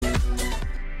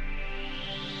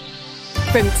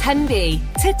From Tenby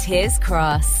to Tears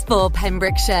Cross for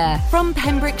Pembrokeshire. From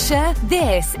Pembrokeshire,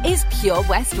 this is Pure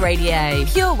West Radio.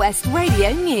 Pure West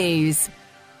Radio News.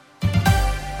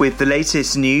 With the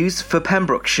latest news for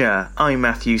Pembrokeshire, I'm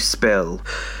Matthew Spill.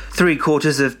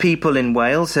 3/4 of people in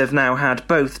Wales have now had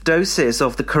both doses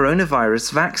of the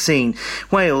coronavirus vaccine.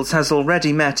 Wales has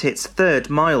already met its third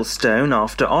milestone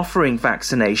after offering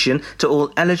vaccination to all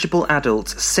eligible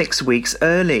adults 6 weeks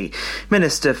early.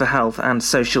 Minister for Health and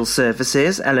Social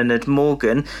Services, Eleanor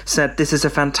Morgan, said this is a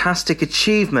fantastic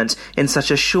achievement in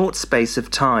such a short space of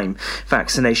time.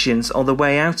 Vaccinations are the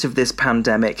way out of this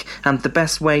pandemic and the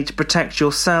best way to protect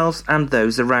yourselves and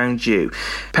those around you.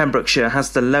 Pembrokeshire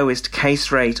has the lowest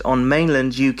case rate on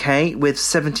mainland UK with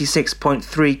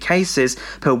 76.3 cases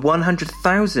per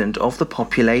 100,000 of the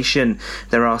population.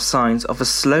 There are signs of a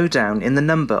slowdown in the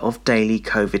number of daily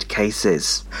COVID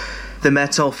cases. The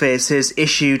Met Office has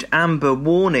issued amber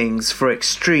warnings for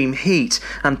extreme heat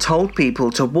and told people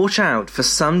to watch out for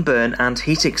sunburn and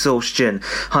heat exhaustion.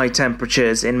 High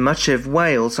temperatures in much of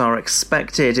Wales are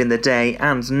expected in the day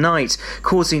and night,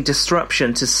 causing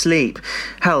disruption to sleep.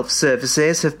 Health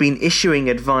services have been issuing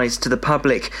advice to the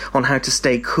public on how to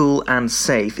stay cool and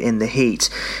safe in the heat.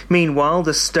 Meanwhile,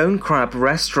 the Stone Crab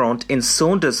restaurant in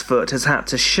Saundersfoot has had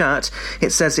to shut.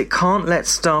 It says it can't let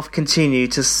staff continue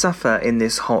to suffer in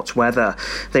this hot weather.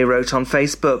 They wrote on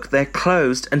Facebook they're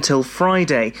closed until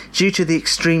Friday due to the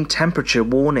extreme temperature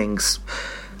warnings.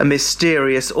 A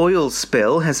mysterious oil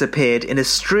spill has appeared in a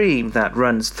stream that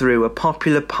runs through a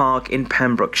popular park in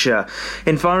Pembrokeshire.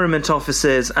 Environment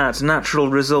officers at Natural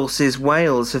Resources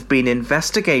Wales have been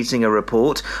investigating a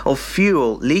report of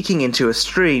fuel leaking into a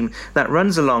stream that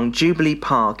runs along Jubilee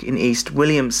Park in East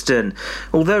Williamston.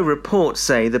 Although reports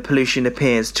say the pollution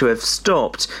appears to have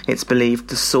stopped, it's believed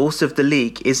the source of the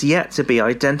leak is yet to be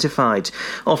identified.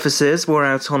 Officers were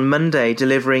out on Monday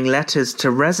delivering letters to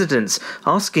residents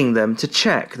asking them to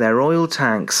check their oil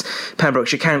tanks.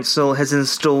 Pembrokeshire Council has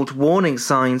installed warning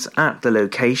signs at the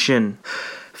location.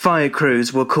 Fire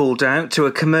crews were called out to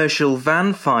a commercial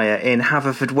van fire in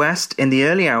Haverfordwest in the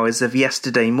early hours of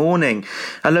yesterday morning.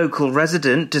 A local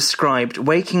resident described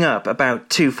waking up about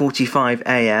 2:45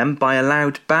 a.m. by a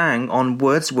loud bang on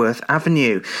Wordsworth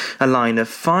Avenue. A line of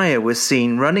fire was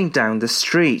seen running down the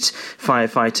street.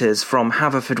 Firefighters from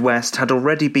Haverfordwest had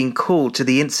already been called to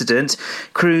the incident.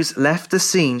 Crews left the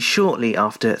scene shortly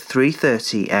after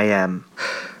 3:30 a.m.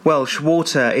 Welsh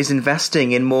Water is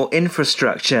investing in more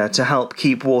infrastructure to help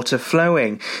keep water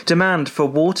flowing. Demand for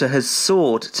water has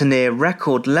soared to near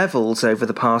record levels over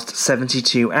the past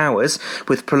 72 hours,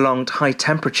 with prolonged high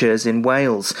temperatures in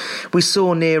Wales. We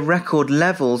saw near record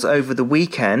levels over the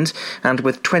weekend, and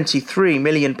with 23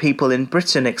 million people in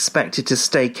Britain expected to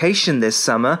staycation this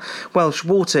summer, Welsh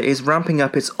Water is ramping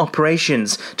up its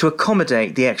operations to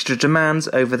accommodate the extra demands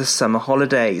over the summer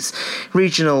holidays.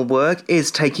 Regional work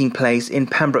is taking place in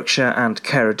Pembrokeshire and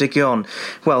Ceredigion.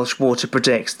 Welsh Water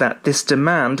predicts that this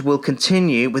demand will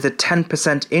continue with a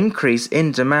 10% increase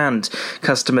in demand.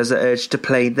 Customers are urged to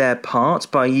play their part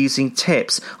by using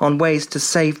tips on ways to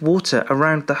save water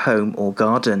around the home or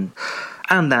garden.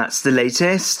 And that's the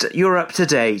latest. You're up to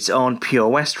date on Pure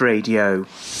West Radio.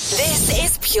 This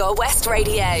is Pure West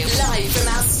Radio, live from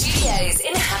our studios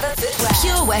in Haverfordwest.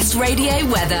 Pure West Radio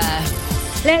weather.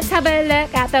 Let's have a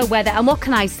look at the weather. And what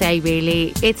can I say,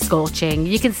 really? It's scorching.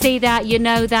 You can see that, you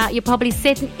know that. You're probably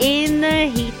sitting in the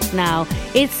heat now.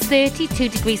 It's 32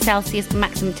 degrees Celsius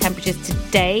maximum temperatures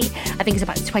today. I think it's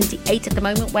about 28 at the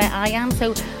moment where I am.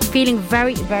 So feeling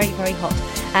very, very, very hot.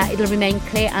 It'll remain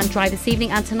clear and dry this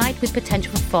evening and tonight with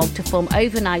potential for fog to form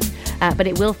overnight. But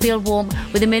it will feel warm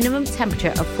with a minimum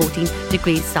temperature of 14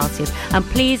 degrees Celsius. And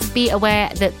please be aware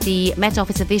that the Met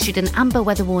Office have issued an amber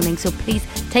weather warning. So please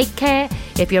take care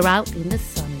if you're out in the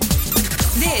sun.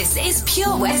 This is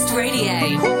Pure West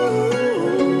Radio.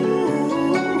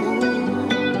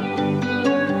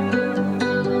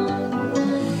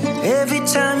 Every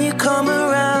time you come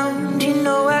around, you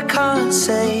know I can't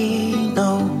say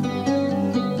no.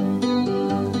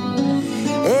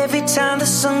 Every time the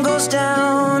sun goes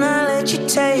down, I let you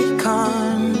take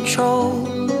control.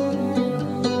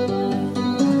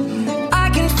 I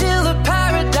can feel the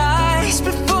paradise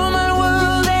before my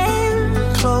world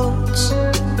implodes.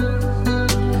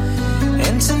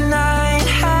 And tonight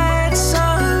had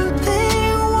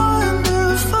something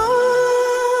wonderful.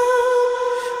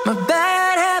 My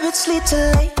bad habits lead to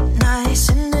late nights,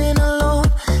 sitting alone,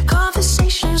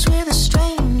 conversations with a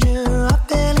stranger I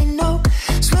barely know,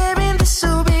 swearing this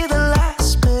will be the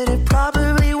last, but it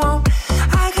probably won't.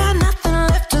 I got nothing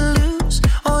left to lose,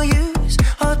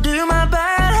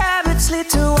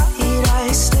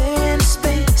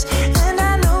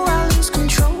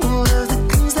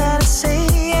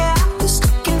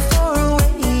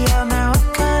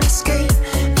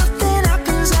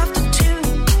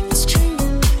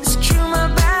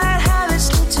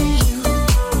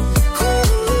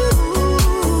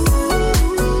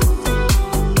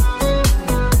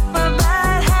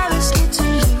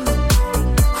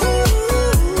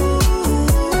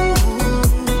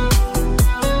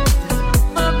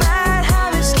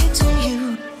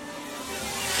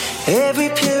 Every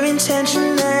pure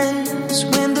intention ends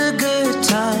when the good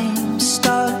times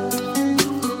start.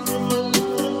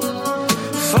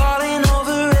 Falling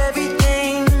over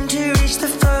everything to reach the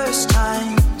first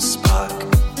time spark.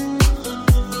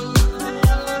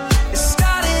 It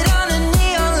started under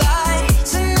neon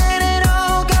lights and then it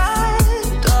all got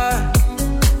dark.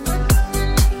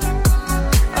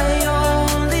 I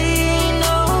only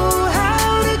know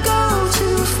how to go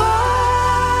too far.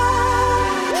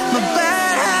 My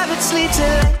bad habits lead to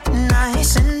late nights,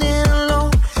 sending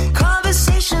alone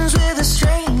conversations with a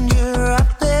stranger I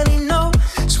barely know.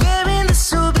 Swearing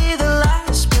this will be the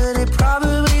last, but it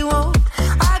probably won't.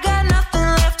 I got nothing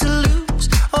left to lose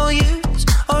or use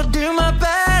or do. My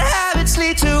bad habits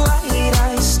lead to white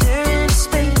eyes staring into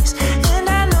space, and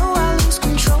I know I lose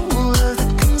control of the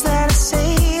things that I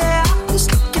say. Yeah, I was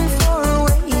looking for a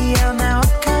way out, now I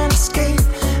can't escape.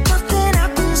 Nothing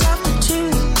happens after two.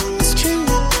 It's true,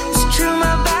 it's true.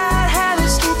 My bad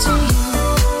habits lead to you.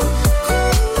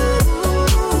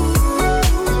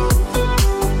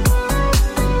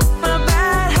 My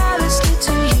bad habits lead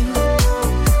to you.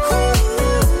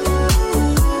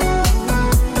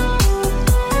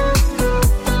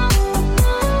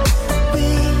 We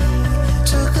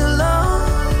took a long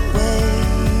way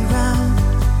round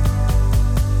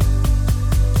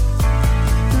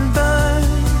and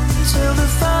burned till the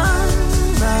fun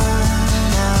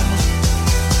ran out.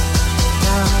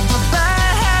 Now my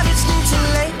bad habits lead to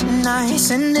late nights,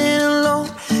 sending alone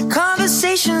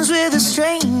conversations with a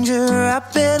stranger I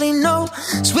barely know.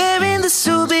 Swearing this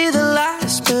will be the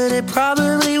last, but it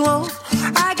probably won't.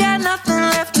 I got nothing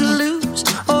left to lose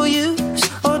or use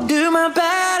or do. My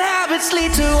bad habits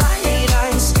lead to white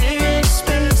eyes staring into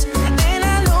space, and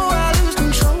I know I lose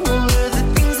control of the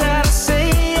things that I say.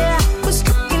 Yeah, I was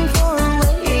looking for a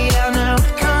way out, now I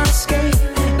can't escape.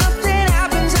 Nothing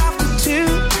happens after two.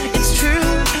 It's true,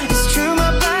 it's true.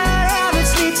 My bad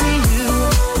habits lead to you.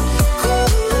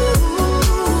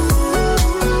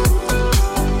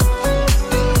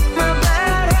 My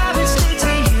bad habits lead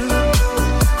to you.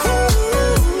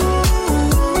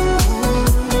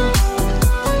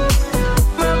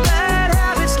 My bad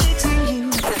habits lead to you.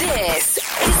 This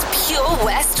is Pure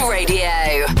West Radio.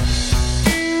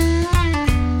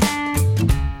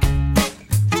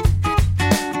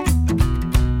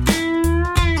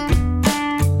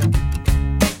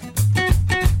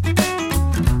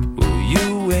 Well, you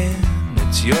win,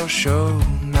 it's your show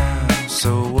now. So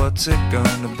what's it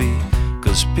gonna be?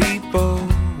 'Cause people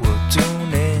will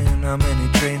tune in. How many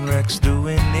train wrecks do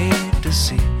we need to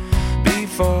see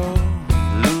before we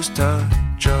lose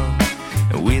touch? Oh,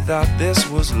 and we thought this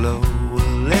was low.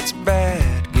 Well, it's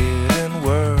bad, getting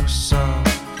worse. So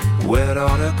where'd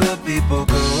all the good people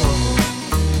go?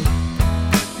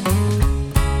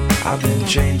 I've been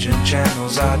changing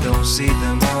channels, I don't see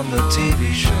them on the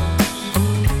TV shows.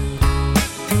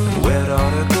 Where'd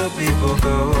all the good people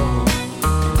go?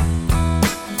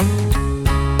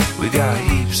 We got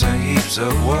heaps and heaps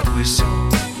of what we sow.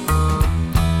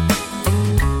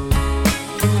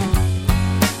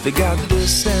 They got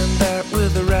this and that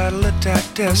with a rattle attack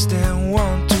testing.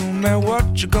 1, 2, man,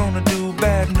 what you gonna do?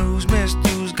 Bad news,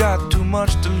 misuse, got too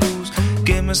much to lose.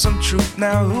 Give me some truth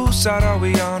now, whose side are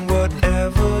we on?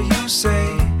 Whatever you say,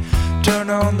 turn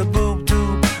on the boob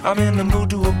tube. I'm in the mood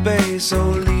to obey, so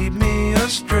lead me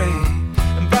astray.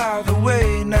 And by the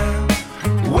way now,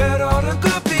 where'd all the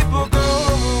good people go?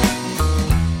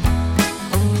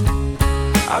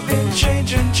 I've been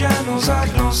changing channels, I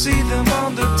don't see them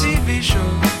on the TV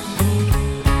shows.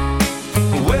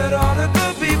 Where'd all the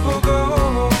good people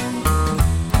go?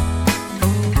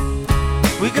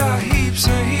 We got heaps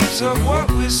and heaps of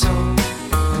what we sow.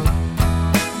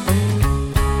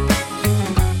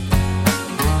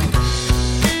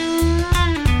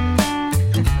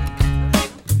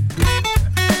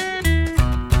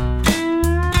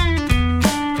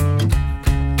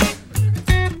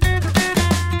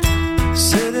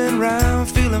 Sitting around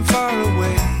feeling far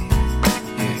away,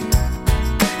 yeah.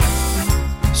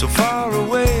 So far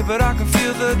away, but I can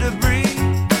feel the debris.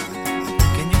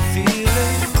 Can you feel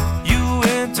it? You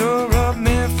interrupt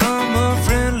me from a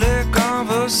friendly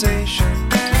conversation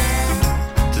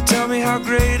to tell me how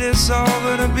great it's all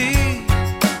gonna be.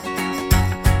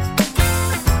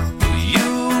 You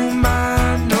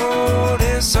might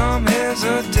notice some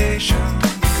hesitation,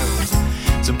 'cause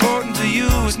it's important to you,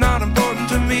 it's not important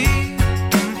to me.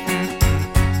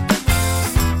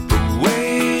 But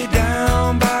way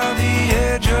down by the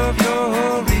edge of your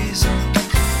horizon,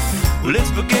 well,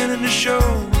 it's beginning to show.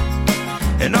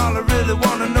 And all I really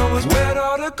wanna know is where'd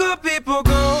all the good people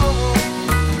go?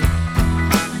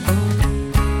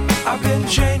 I've been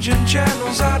changing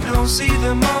channels, I don't see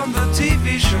them on the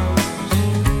TV shows.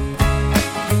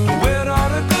 Where'd all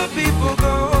the good people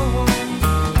go?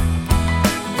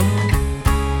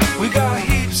 We got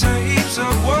heaps and heaps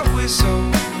of what we sow.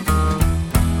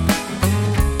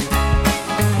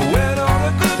 Where'd all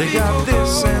the good they people got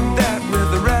this go? And that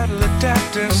with a rattle of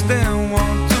tactics. Then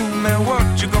 1, 2, man,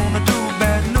 what you gonna do?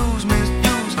 Bad news,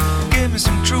 misuse. Give me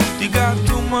some truth, you got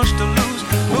too much to lose.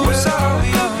 Who's all the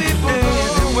good people go?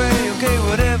 Anyway, okay,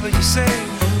 whatever you say.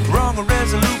 Wrong or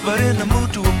resolute, but in the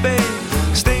mood to obey.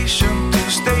 Station to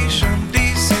station,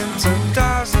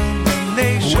 desensitizing the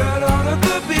nation. Where'd all the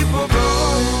good people go?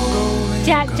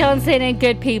 Jack Johnson and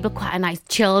Good People, quite a nice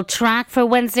chill track for a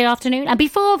Wednesday afternoon. And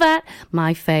before that,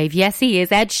 my fave, yes he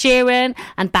is, Ed Sheeran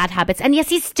and Bad Habits. And yes,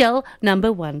 he's still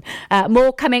number one.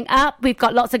 More coming up. We've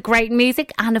got lots of great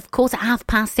music. And of course, at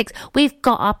 6:30, we've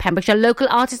got our Pembrokeshire Local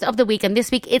Artist of the Week. And this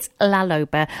week, it's La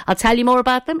Loba. I'll tell you more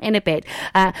about them in a bit.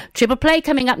 Triple play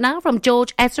coming up now from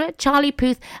George Ezra, Charlie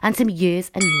Puth, and some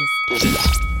Years and Years.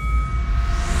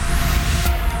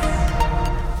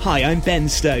 Hi, I'm Ben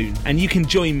Stone, and you can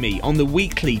join me on the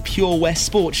weekly Pure West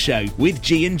Sports Show with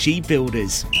G&G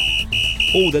Builders.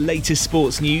 All the latest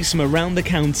sports news from around the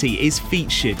county is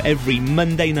featured every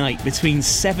Monday night between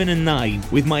 7 and 9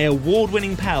 with my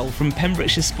award-winning pal from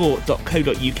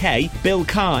pembrokeshiresport.co.uk, Bill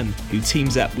Kahn, who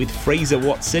teams up with Fraser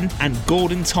Watson and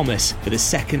Gordon Thomas for the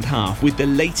second half with the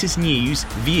latest news,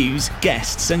 views,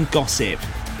 guests and gossip.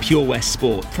 Pure West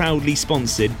Sport, proudly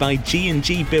sponsored by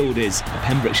G&G Builders, a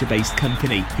Pembrokeshire-based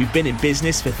company who've been in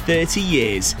business for 30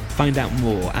 years. Find out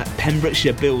more at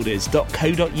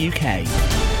pembrokeshirebuilders.co.uk.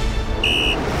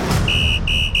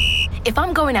 If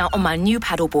I'm going out on my new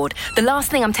paddleboard, the last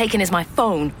thing I'm taking is my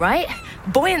phone, right?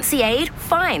 Buoyancy aid,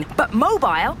 fine. But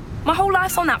mobile? My whole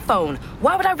life's on that phone.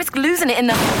 Why would I risk losing it in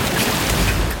the...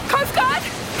 Coast Guard!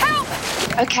 Help!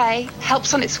 Okay,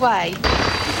 help's on its way.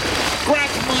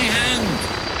 Grab my hand!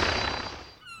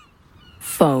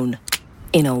 Phone.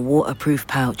 In a waterproof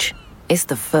pouch. It's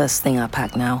the first thing I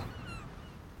pack now.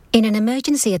 In an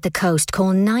emergency at the coast,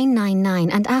 call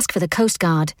 999 and ask for the Coast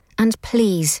Guard. And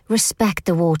please, respect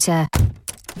the water.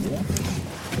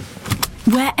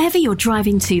 Wherever you're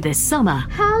driving to this summer...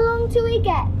 How long till we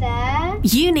get there?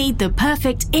 You need the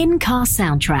perfect in-car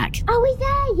soundtrack. Are we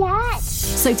there yet?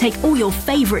 So take all your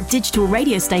favourite digital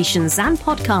radio stations and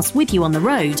podcasts with you on the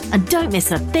road and don't miss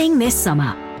a thing this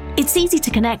summer. It's easy to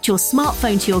connect your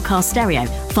smartphone to your car stereo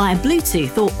via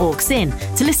Bluetooth or aux-in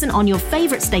to listen on your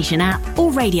favourite station app or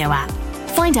radio app.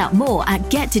 Find out more at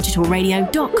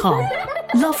getdigitalradio.com.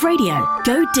 Love radio.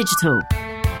 Go digital.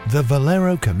 The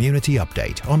Valero Community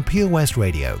Update on Pure West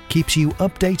Radio keeps you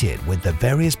updated with the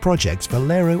various projects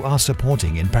Valero are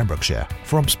supporting in Pembrokeshire,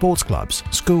 from sports clubs,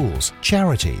 schools,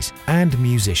 charities and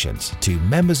musicians to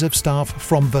members of staff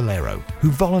from Valero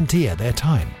who volunteer their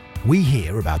time. We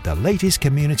hear about the latest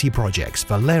community projects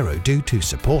Valero do to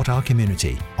support our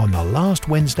community on the last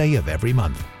Wednesday of every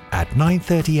month at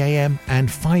 9:30 a.m. and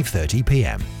 5:30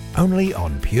 p.m. only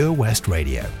on Pure West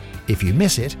Radio. If you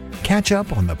miss it, catch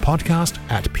up on the podcast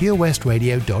at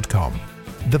purewestradio.com.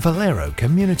 The Valero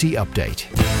Community Update.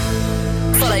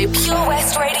 Follow Pure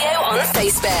West Radio on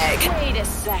Facebook. Wait a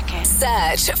second.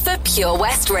 Search for Pure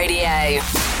West Radio.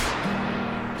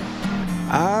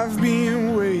 I've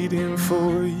been waiting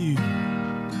for you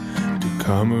to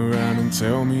come around and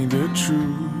tell me the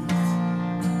truth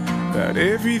about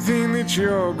everything that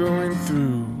you're going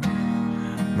through.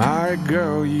 My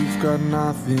girl, you've got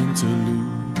nothing to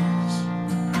lose.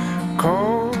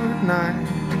 Cold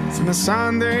nights and the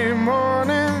Sunday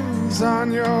mornings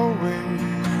on your way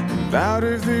and out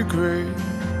of the grave.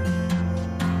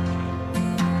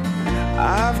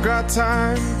 I've got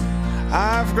time,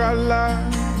 I've got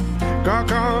love, got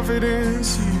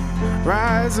confidence, you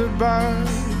rise above.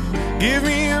 Give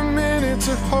me a minute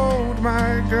to hold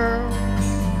my girl.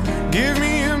 Give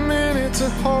me a minute to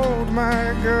hold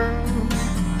my girl.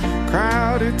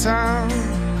 Crowded town,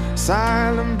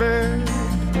 silent bed,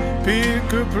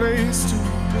 pick a place to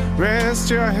rest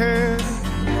your head.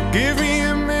 Give me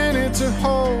a minute to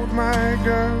hold my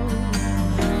girl.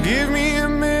 Give me a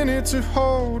minute to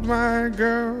hold my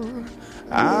girl.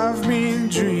 I've been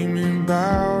dreaming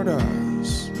about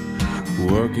us,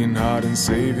 working hard and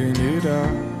saving it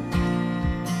up.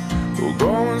 We'll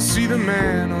go and see the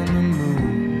man on the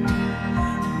moon.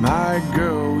 My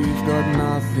girl, we've got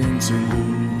nothing to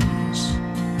lose.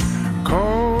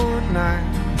 Cold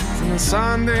nights and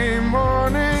Sunday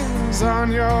mornings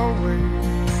on your way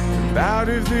and out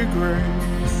of the grave.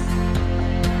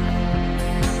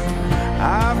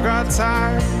 I've got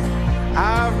time,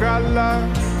 I've got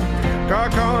love,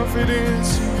 got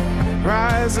confidence,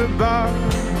 rise above.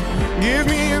 Give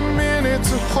me a minute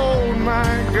to hold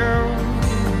my girl.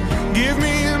 Give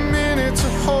me a minute to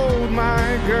hold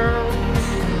my girl.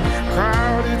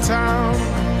 Crowded town,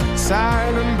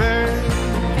 silent bed,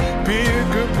 be a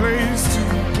good place to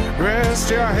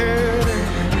rest your head.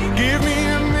 Give me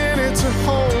a minute to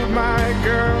hold my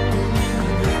girl.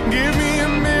 Give me a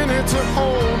minute to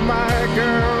hold my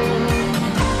girl.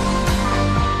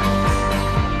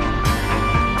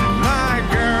 My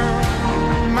girl,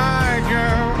 my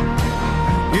girl.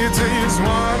 It takes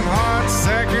one hot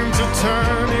second to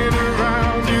turn it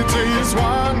around. It takes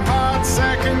one hot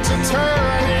second to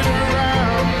turn it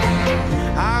around.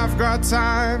 I've got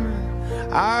time,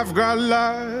 I've got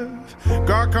love,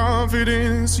 got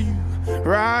confidence, you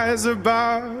rise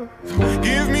above.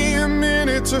 Give me a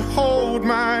minute to hold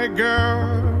my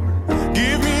girl.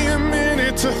 Give me a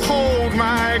minute to hold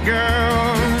my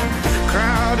girl.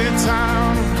 Crowded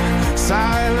town,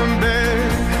 silent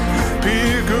bed,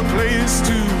 pick a place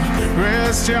to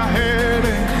rest your head.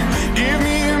 Give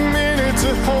me a minute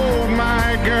to hold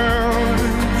my girl.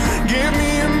 Give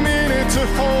me a minute to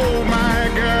hold my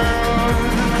girl.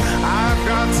 I've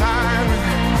got time,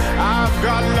 I've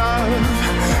got love,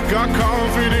 got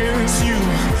confidence, you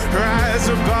rise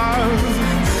above.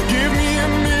 Give me a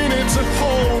minute to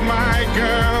hold my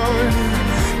girl.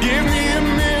 Give me a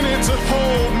minute to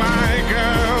hold my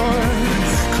girl.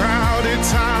 Crowded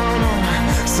town,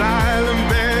 silent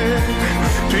bed,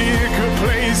 pick a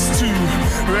place to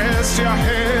rest your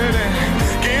head.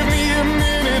 Give me a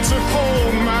minute to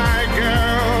hold my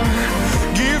girl.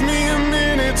 Give me a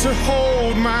minute to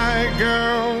hold my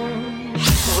girl.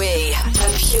 We are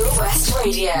Pure West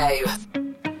Radio.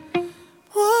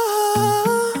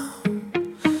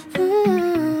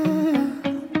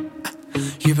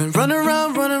 You've been running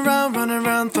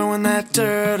around, throwing that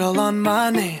dirt all on my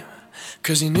name.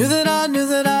 'Cause you knew that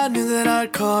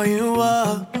I'd call you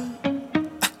up.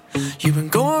 You've been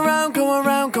going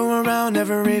around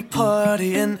every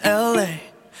party in LA.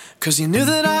 'Cause you knew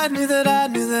that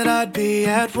I'd be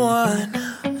at one.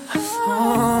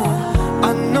 Oh,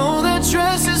 I know that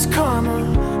dress is karma,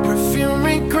 perfume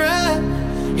regret.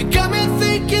 You got me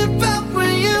thinking about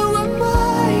when you were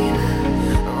mine.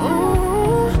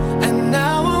 Oh, and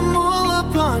now I'm all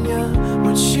up on you,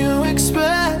 what you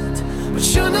expect. But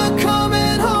you're not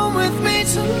coming home with me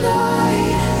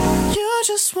tonight. You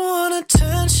just want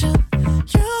attention,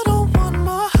 you don't want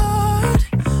my heart.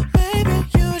 Maybe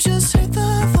you just hate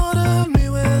the thought of me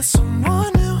with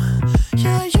someone new.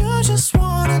 Yeah, you just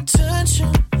want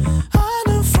attention, I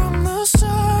knew from the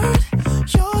start.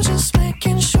 You're just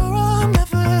making sure I'm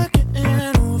never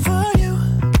getting over you.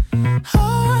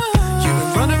 You've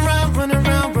been running around,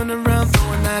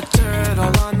 throwing that dirt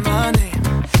all on my name.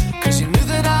 'Cause you knew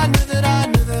that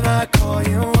I'd call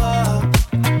you up.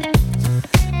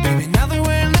 Baby, now that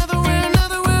we're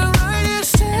right here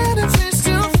standing face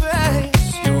to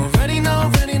face, you already know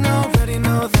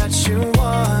that you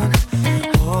won.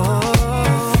 Oh,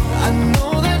 I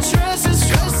know that dress is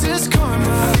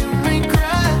karma, you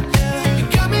regret. You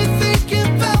got me thinking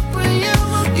about when you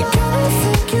were mine.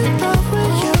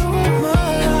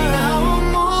 Now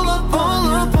I'm all up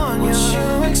on you, what you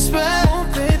expect.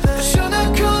 But you're not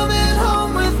coming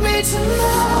home with me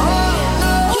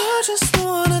tonight. You just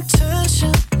want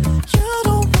attention, you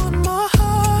don't want my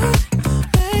heart.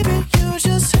 Maybe you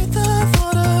just hate the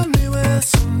thought of me with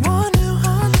someone new.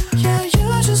 Yeah, you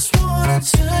just want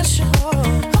attention,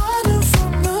 I knew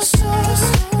from the start.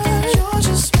 You're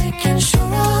just making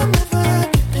sure I'm never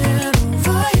getting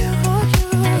over you.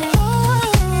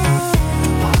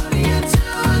 What are you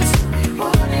doing to me?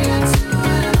 What are you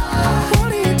doing? What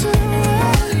are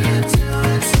you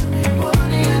doing to me? What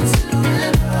are you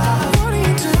doing? What are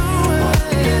you doing? What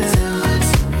are you doing?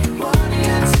 What are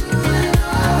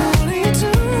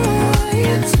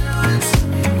you doing?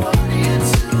 What are you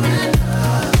doing?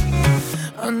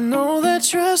 I know that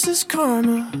dress is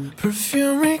karma,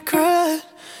 perfume regret.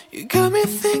 You got me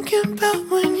thinking about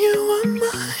when you were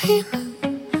mine.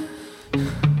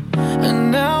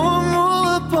 And now I'm all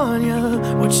up on you,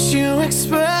 what you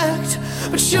expect.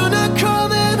 But you're not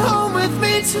coming home with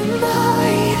me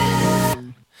tonight.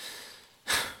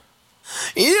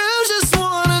 You just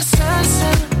want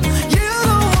attention, you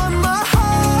don't want my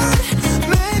heart.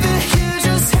 Maybe you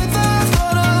just hate the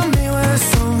thought of me with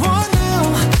someone new.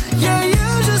 Yeah, you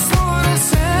just want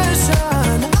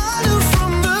attention, I knew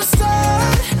from the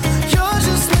start. You're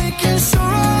just making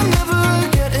sure I'm never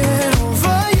getting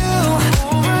over you.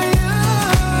 What are you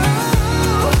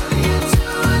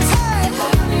doing?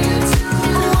 What are you doing?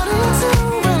 What are you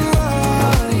doing? What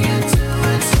are you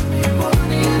doing to me?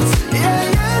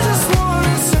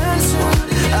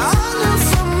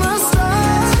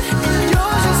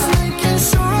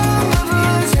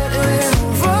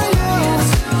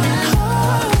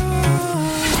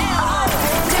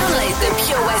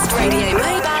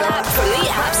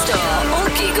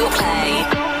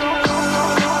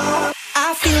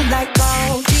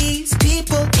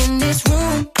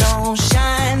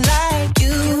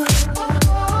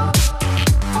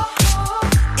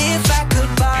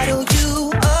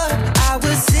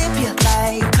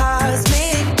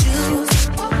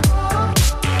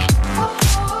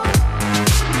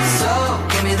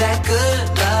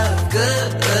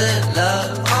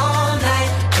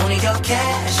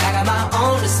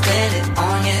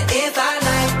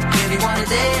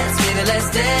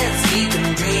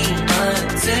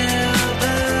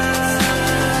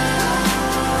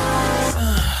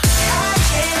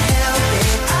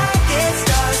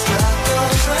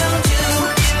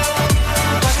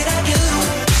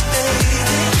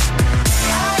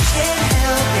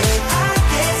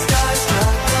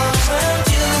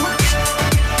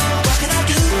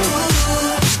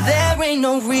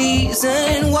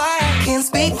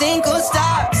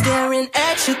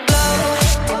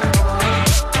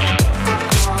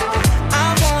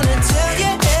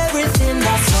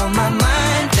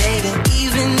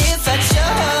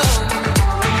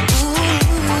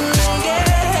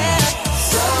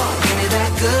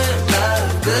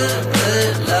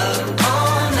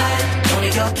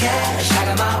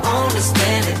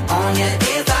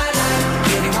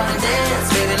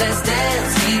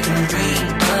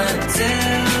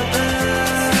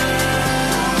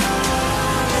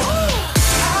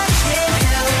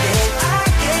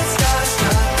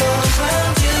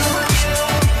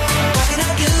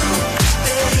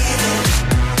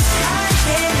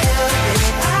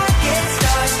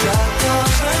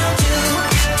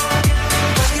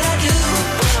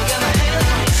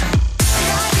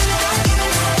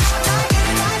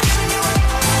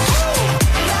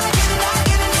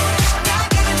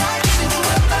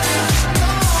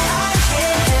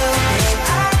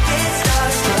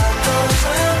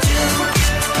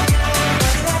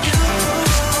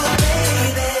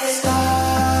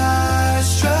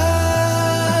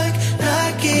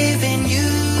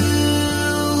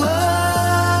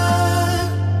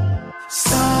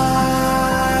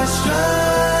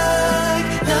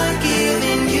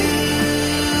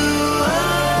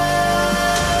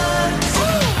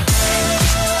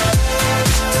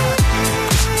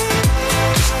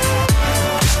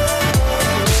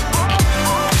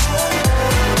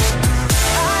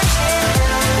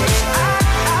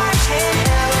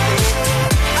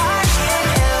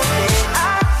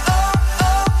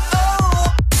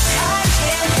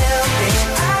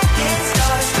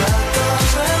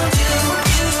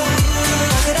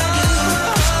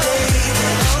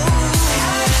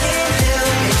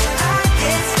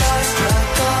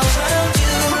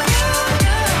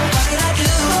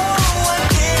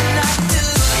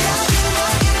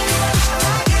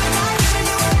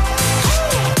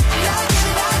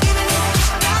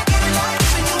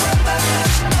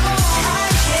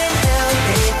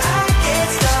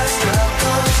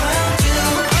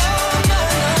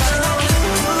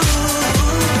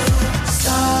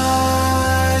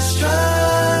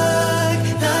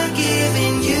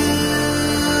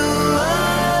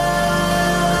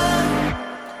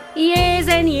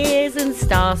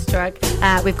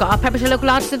 starstruck. We've got our Pembrokeshire Local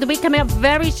Artist of the Week coming up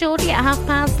very shortly at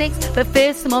 6:30. But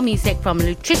first, some more music from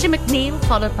Lutricia McNeil,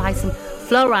 followed by some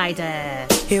Flo Rida.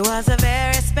 He was a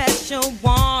very special,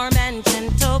 warm and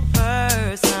gentle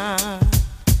person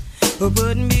who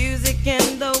put music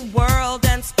in the world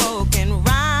and spoke in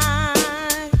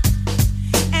rhyme.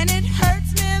 And it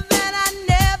hurts me that I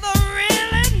never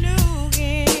really knew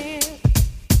him,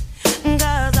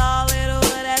 'cause all it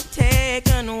would have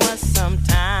taken was some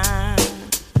time.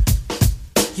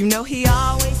 You know he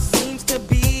always seems to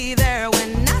be there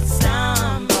when I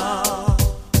stumble,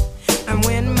 and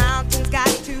when mountains got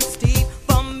too steep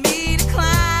for me to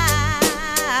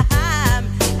climb,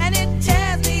 and it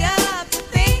tears me up to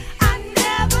think I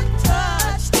never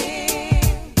touched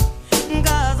him,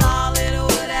 'cause all it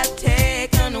would have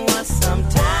taken was some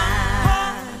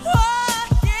time. Oh,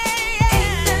 yeah.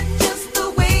 Ain't that just the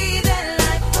way that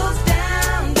life goes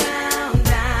down, down,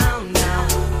 down, down,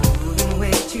 moving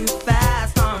way too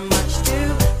fast or much too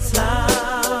slow.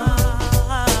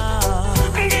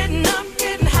 Getting up,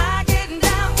 getting high, getting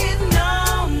down, getting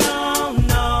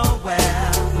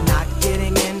nowhere. Not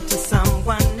getting into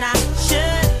someone I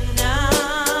should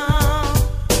know.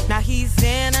 Now he's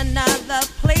in another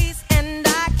place and I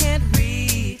can't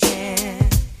reach him,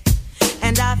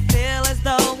 and I feel as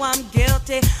though I'm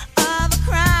guilty of a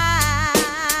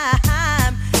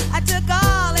crime. I took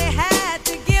all he had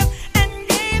to give and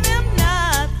gave him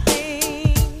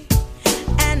nothing,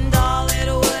 and all it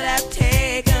would have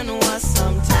taken was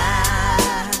some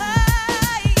time. Oh,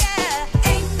 yeah.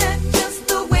 Ain't that just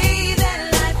the way that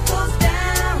life goes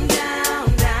down, down,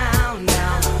 down,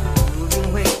 down, moving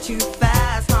way too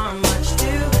fast or much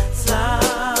too slow.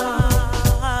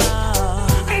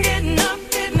 Getting up,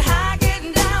 getting high,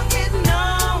 getting down, getting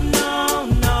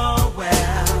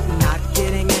nowhere. Not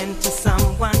getting into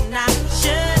someone I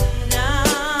should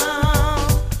know.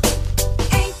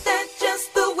 Ain't that just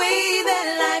the way that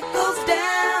life goes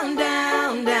down,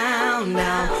 down, down,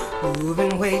 down,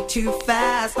 moving way too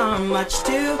fast or much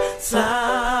too slow.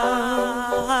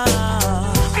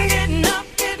 Getting up,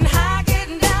 getting high,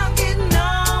 getting down, getting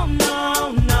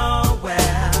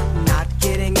nowhere. Not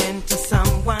getting into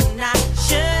someone I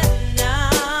should know.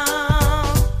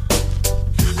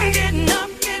 Getting up,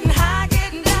 getting high,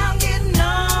 getting down, getting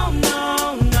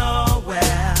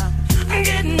nowhere.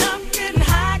 Getting up, getting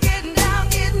high, getting down,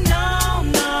 getting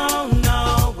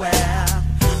nowhere.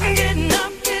 Getting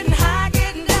up, getting high,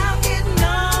 getting down, getting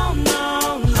nowhere.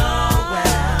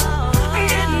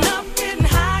 Getting up, getting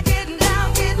high, getting down,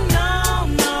 getting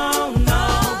nowhere.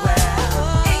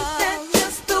 Ain't that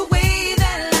just the way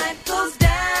that life goes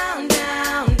down,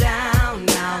 down, down,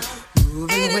 down,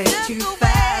 moving way too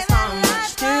fast or much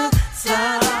too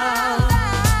slow.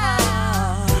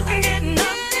 Getting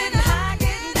up, getting high,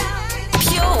 getting down.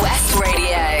 Pure West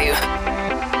Radio.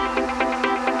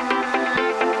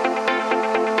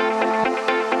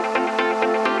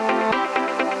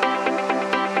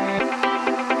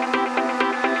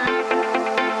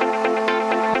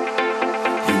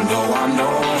 You know I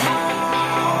know how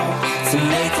to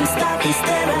make them stop and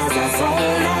stare as I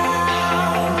zone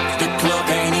out. The club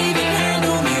can't even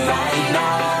handle me right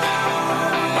now.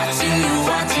 Watching you,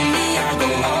 watching me, I go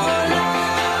all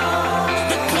out.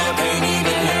 The club can't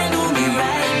even handle me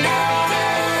right now.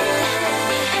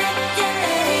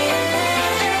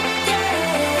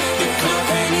 The club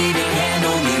can't even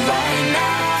handle me right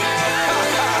now.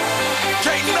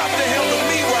 Can't nothing handle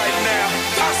me right now.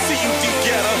 I see you,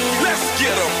 D-Getter. Let's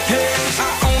get 'em. Yeah, I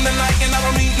own the night and I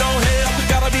don't need no help.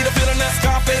 Gotta be the feeling that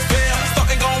Scarface fell.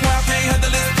 Starting going wild, can't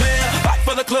handle this player. Back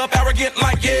for the club, arrogant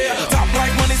like yeah. Top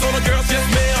like money, so the girls just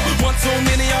mail. One too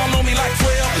many, y'all know me like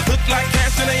 12. Look like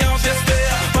cash and they all just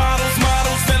there. Bottles,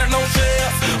 models, selling no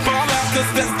shares. Fall out, cause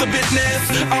that's the business.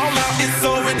 All out, it's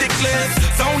so ridiculous.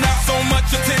 Zone out, so much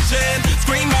attention.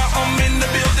 Scream out, I'm in the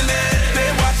building.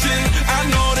 They're watching, I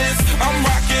know this. I'm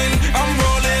rocking, I'm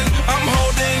rolling, I'm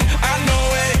holding. I know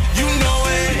it, you know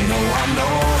it. You know I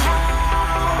know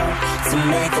how to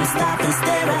make them stop and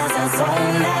stare as I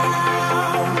zone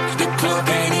out. The club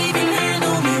can't even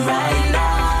handle me right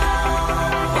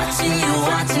now. Watching you,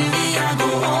 watching me, I go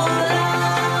all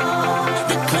out.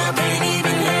 The club can't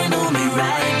even handle me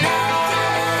right now.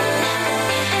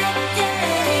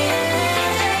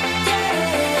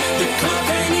 The club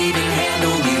can't even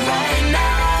handle me right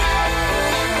now.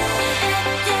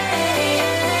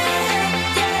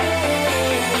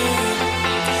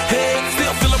 Hey,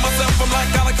 still feeling myself, I'm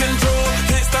like out of control.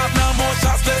 Can't stop now, more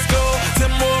shots, let's go.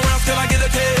 10 more rounds, can I get a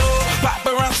KO?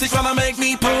 Paparazzi tryna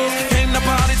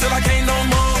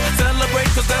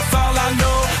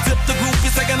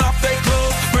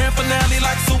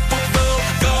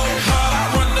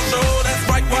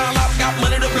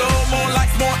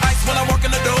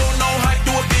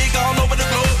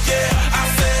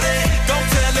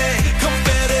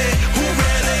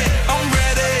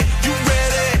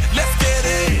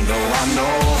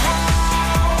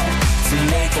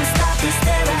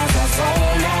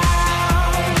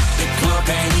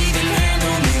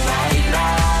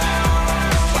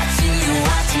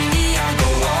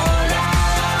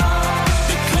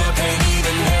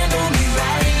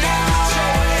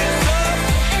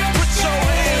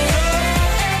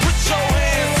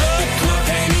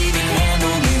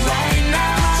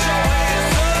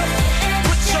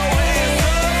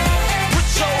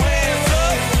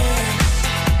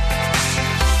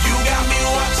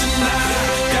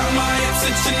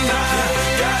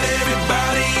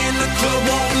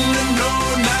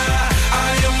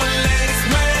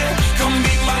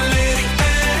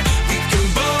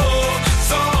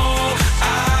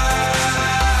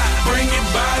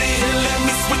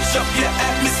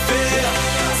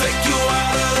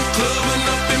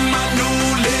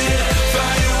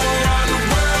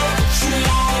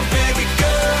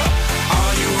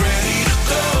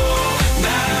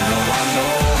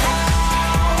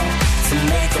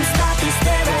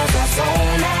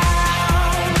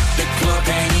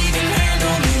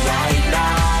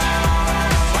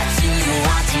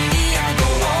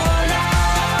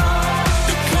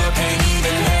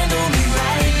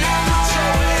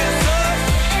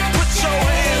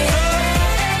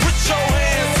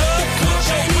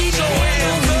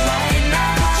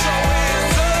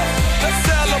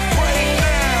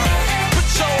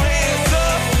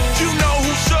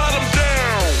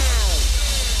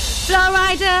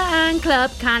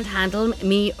Club Can't Handle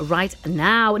Me Right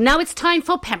Now. Now it's time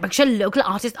for Pembrokeshire Local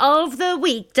Artist of the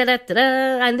Week.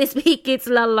 Da-da-da-da. And this week it's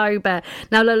La Loba.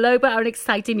 Now La Loba are an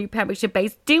exciting new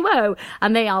Pembrokeshire-based duo,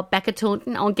 and they are Becca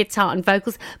Taunton on guitar and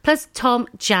vocals, plus Tom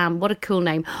Jam, what a cool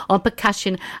name, on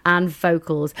percussion and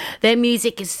vocals. Their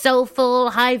music is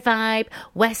soulful, high vibe,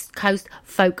 West Coast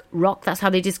folk rock. That's how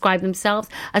they describe themselves,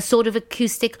 a sort of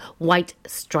acoustic White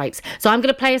Stripes. So I'm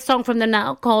going to play a song from them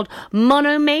now called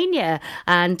Monomania,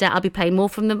 and I'll be playing more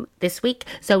from them this week.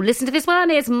 So listen to this one.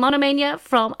 It's Monomania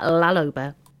from La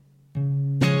Loba.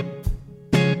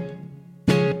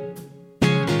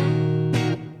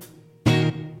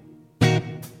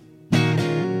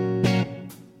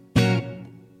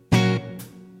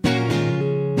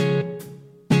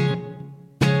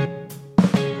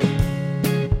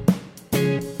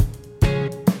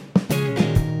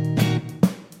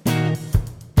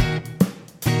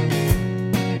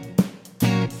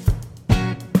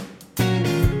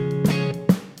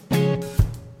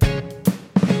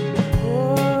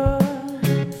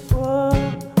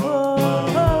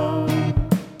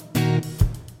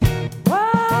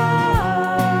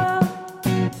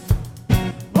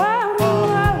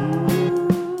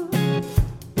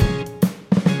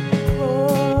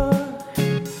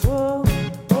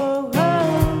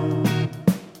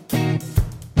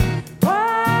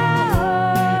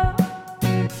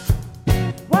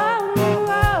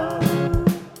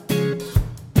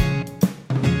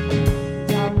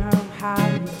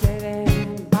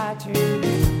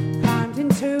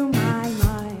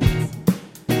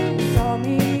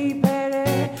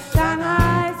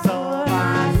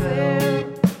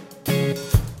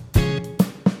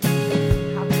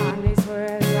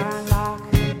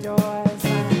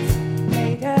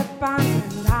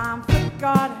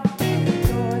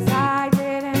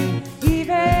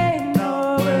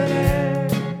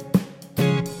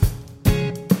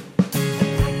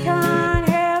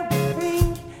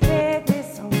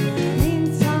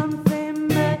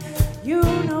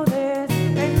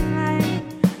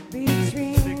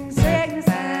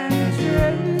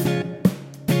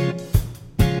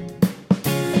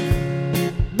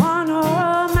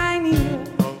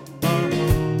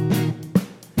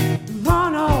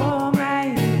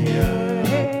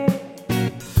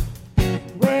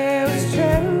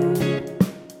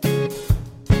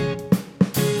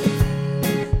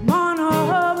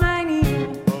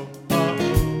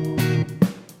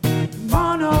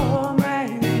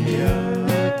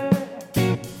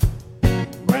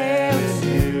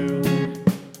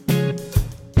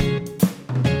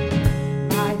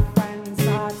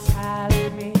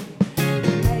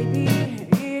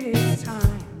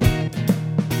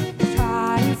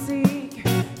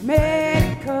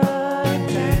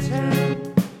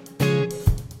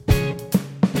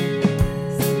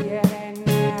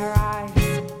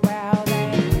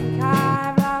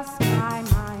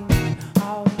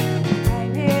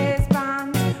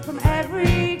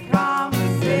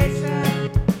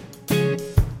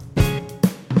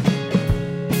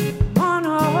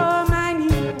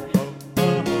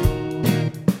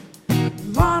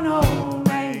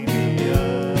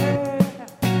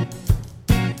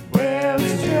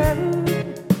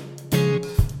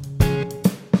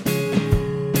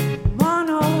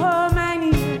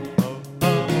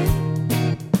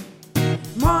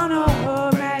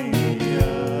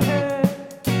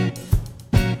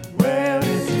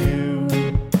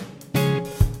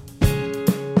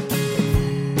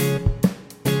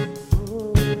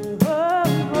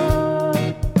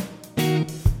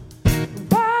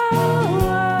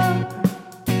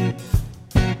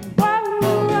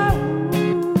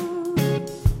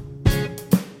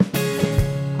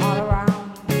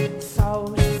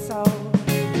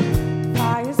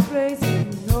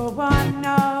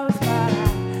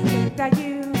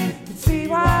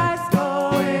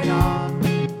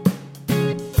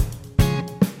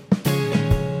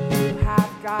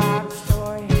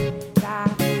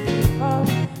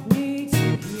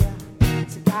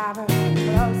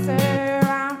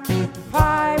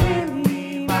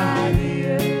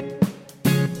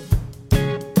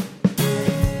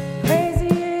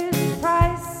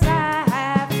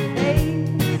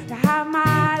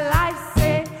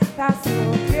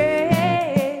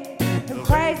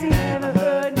 Crazy never heard.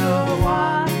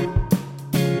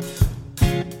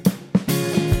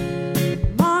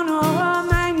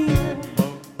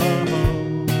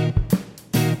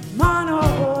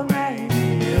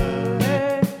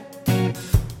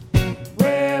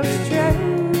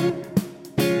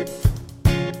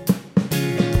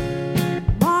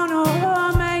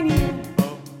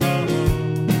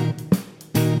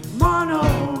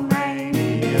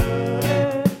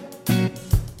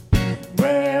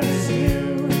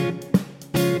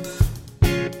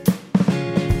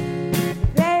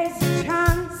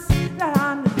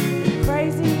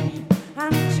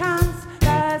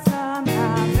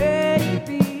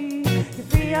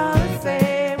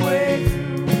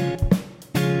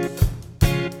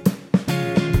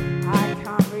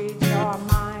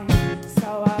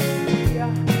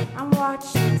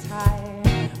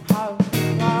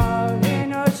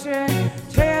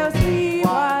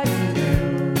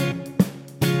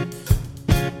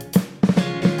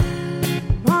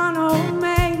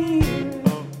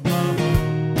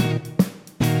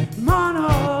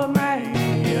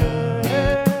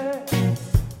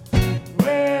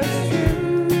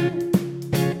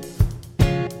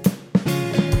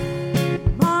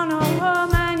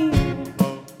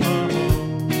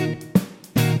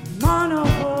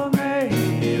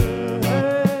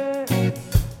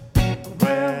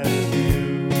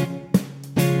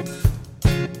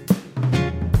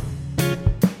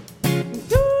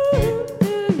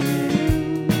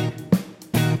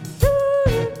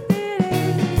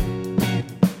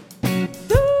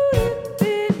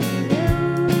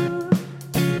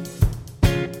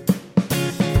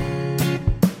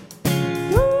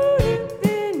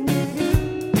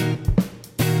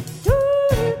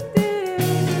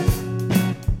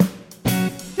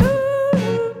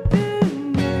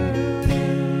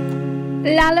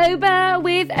 Laloba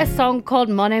with a song called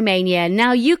Monomania.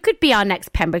 Now, you could be our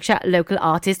next Pembrokeshire Local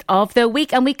Artist of the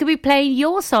Week, and we could be playing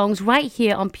your songs right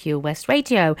here on Pure West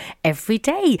Radio every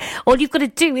day. All you've got to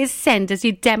do is send us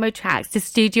your demo tracks to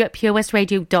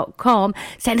studio@purewestradio.com.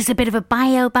 Send us a bit of a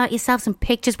bio about yourself, some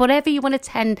pictures, whatever you want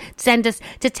to send us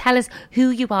to tell us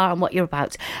who you are and what you're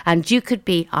about. And you could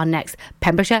be our next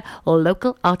Pembrokeshire or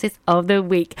Local Artist of the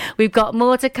Week. We've got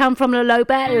more to come from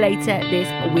Laloba later this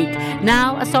week.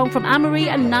 Now, a song from Anne-Marie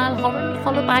and Niall Horan,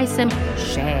 followed by some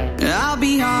Cher. I'll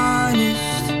be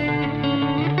honest,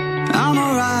 I'm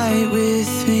alright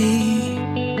with me.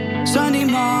 Sunday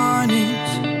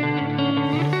mornings,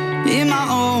 in my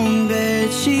own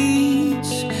bed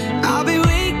sheets, I'll be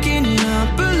waking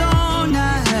up alone.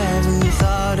 I haven't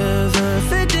thought of her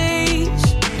for days.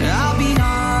 I'll be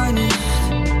honest,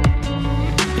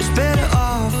 it's better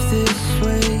off this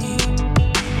way.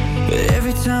 But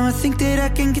every time I think that I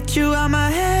can get you out my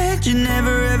head, you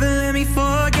never ever let me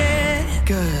forget.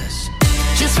 'Cause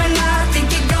just when I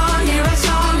think you're gone, hear a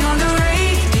song on the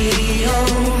radio.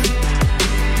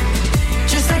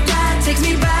 Just like that takes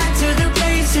me back to the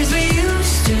places we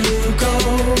used to go.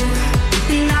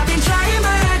 And I've been trying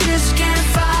but I just can't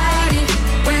fight it.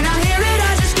 When I hear it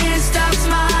I just can't stop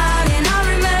smiling. I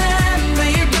remember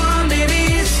you're gone, baby,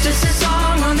 it's just a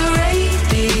song on the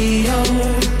radio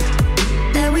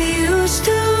that we used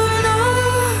to know.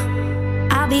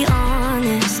 I'll be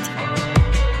honest,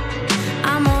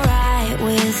 I'm alright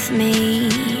with me.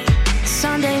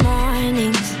 Sunday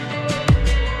mornings,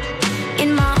 in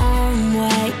my own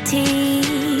white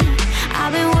tee,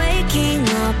 I've been waking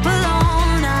up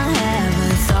alone. I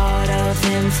haven't thought of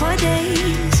him for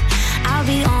days. I'll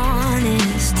be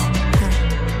honest,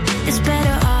 it's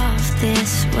better off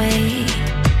this way.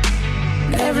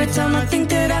 Every time I think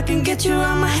that I can get you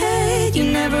out my head, you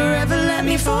never ever let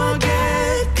me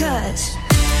forget. 'Cause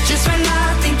just when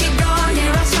I think you're gone,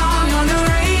 hear a song on the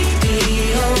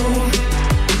radio.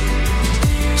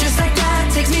 Just like that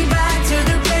takes me back to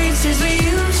the places we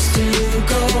used to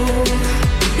go.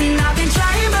 And I've been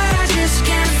trying but I just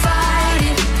can't fight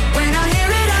it. When I hear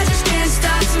it I just can't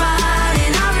stop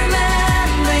smiling. I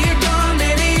remember you're gone,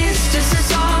 baby, it's just a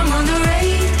song on the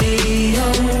radio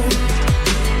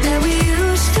that we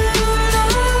used to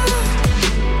know.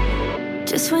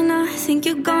 Just when I think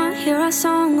you're gone, hear a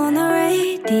song on the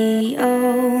radio.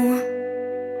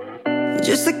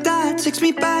 Just like that takes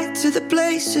me back to the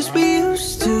places we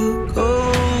used to go.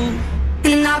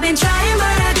 And I've been trying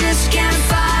but I just can't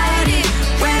fight it.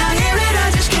 When I hear it I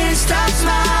just can't stop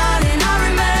smiling. I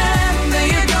remember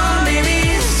you're gone, baby,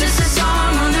 it's just a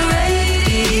song on the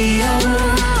radio.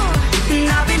 And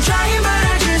I've been trying but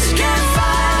I just can't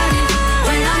fight it.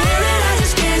 When I hear it I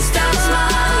just can't stop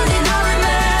smiling. I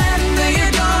remember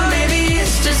you're gone, baby,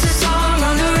 it's just a song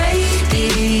on the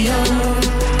radio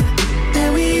that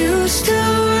we used to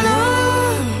know.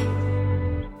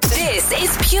 This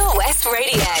is Pure West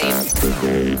Radio.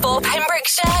 For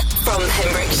Pembrokeshire, from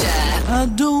Pembrokeshire. I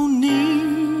don't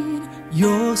need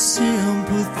your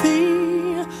sympathy.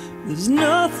 There's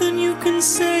nothing you can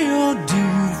say or do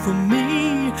for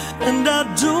me. And I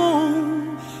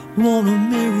don't want a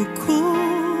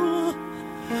miracle.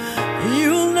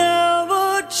 You'll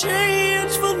never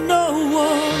change for no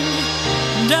one.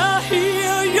 And I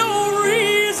hear your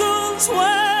reasons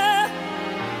why.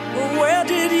 Where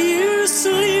did you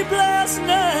sleep last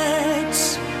night?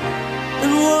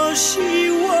 And was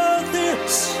she worth it?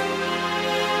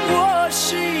 Was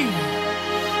she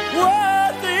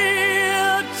worth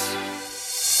it?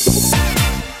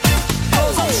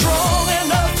 'Cause I'm strong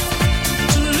enough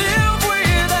to live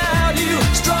without you.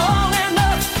 Strong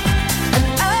enough, and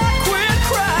I quit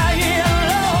crying.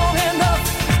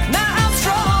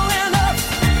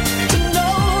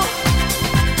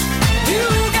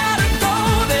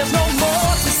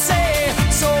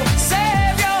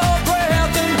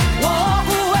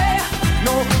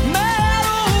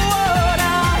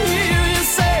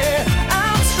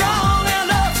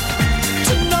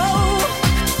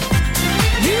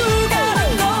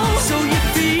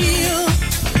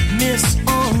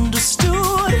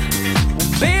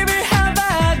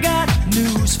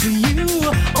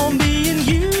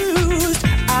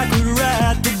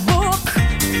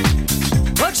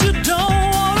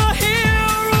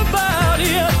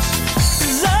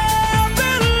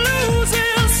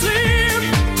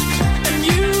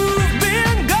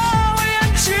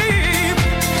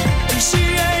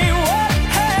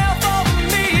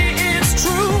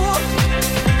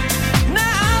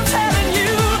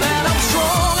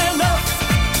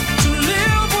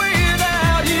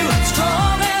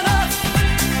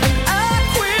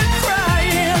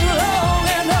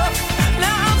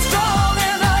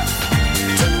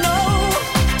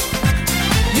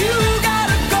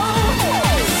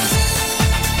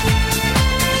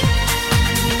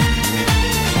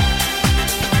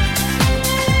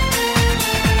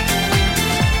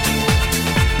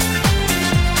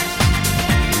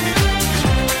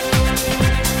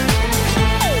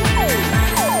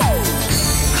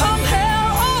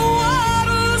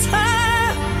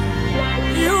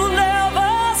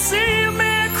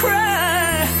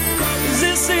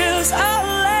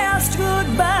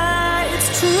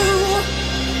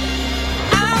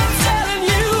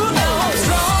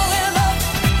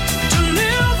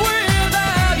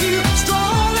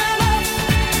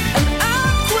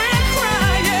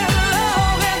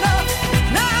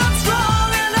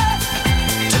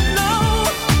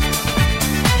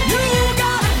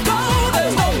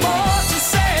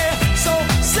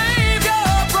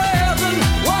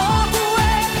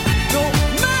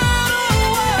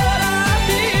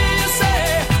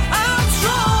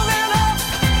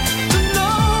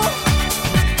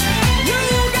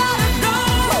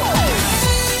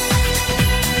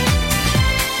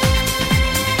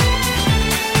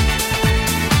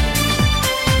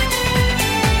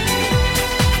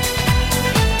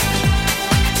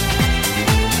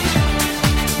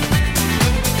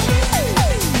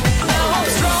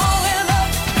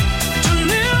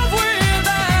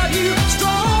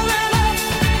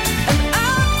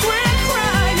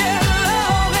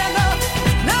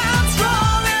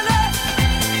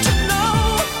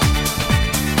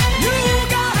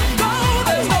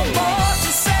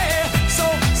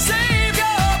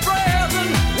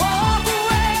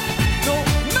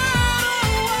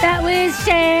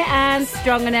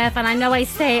 strong enough, and I know I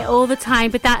say it all the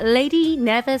time, but that lady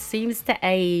never seems to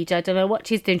age. I don't know what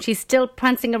she's doing. She's still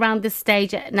prancing around the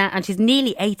stage now, and she's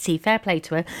nearly 80. Fair play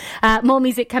to her. More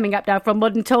music coming up now from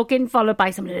Modern Talking, followed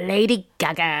by some Lady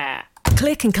Gaga.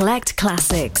 Click and collect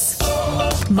classics.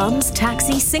 Mum's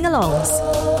taxi sing-alongs.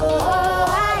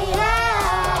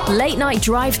 Late night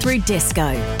drive-through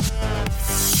disco.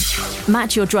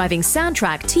 Match your driving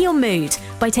soundtrack to your mood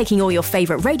by taking all your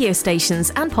favourite radio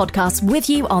stations and podcasts with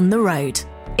you on the road.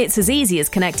 It's as easy as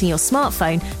connecting your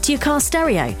smartphone to your car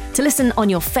stereo to listen on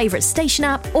your favourite station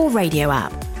app or radio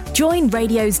app. Join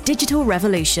radio's digital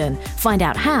revolution. Find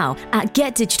out how at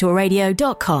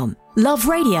getdigitalradio.com. Love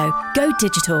radio, go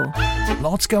digital.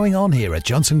 Lots going on here at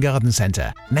Johnson Garden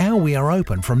Centre. Now we are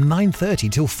open from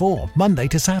 9:30 till 4, Monday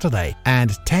to Saturday,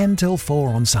 and 10 till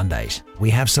 4 on Sundays. We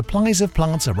have supplies of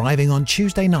plants arriving on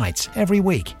Tuesday nights every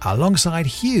week, alongside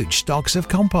huge stocks of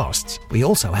composts. We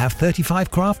also have 35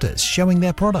 crafters showing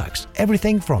their products,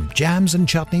 everything from jams and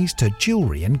chutneys to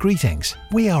jewellery and greetings.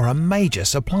 We are a major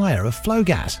supplier of flow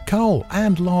gas, coal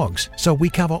and logs, so we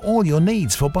cover all your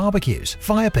needs for barbecues,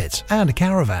 fire pits and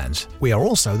caravans. We are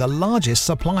also the largest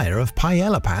supplier of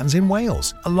paella pans in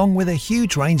Wales, along with a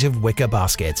huge range of wicker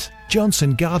baskets.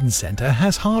 Johnson Garden Centre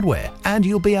has hardware, and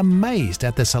you'll be amazed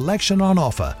at the selection on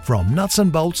offer, from nuts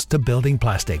and bolts to building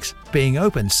plastics. Being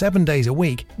open 7 days a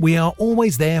week, we are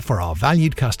always there for our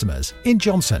valued customers. In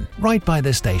Johnson, right by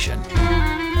the station.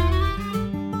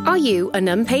 Are you an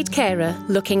unpaid carer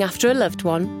looking after a loved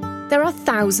one? There are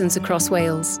thousands across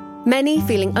Wales, many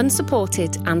feeling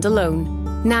unsupported and alone.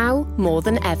 Now more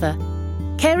than ever.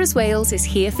 Carers Wales is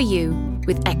here for you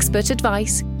with expert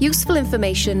advice, useful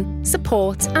information,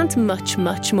 support and much,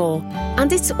 much more.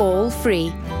 And it's all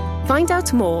free. Find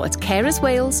out more at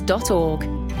carerswales.org.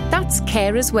 That's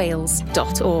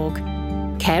carerswales.org.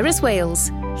 Carers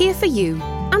Wales, here for you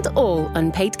and all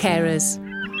unpaid carers.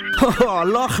 Oh,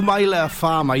 Lochmeyler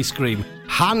Farm Ice Cream.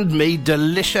 Handmade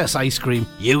delicious ice cream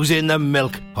using the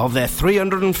milk of their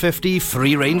 350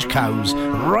 free-range cows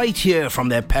right here from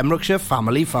their Pembrokeshire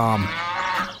family farm.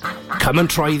 Come and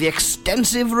try the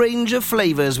extensive range of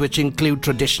flavours which include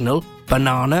traditional,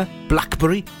 banana,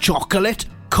 blackberry, chocolate,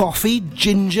 coffee,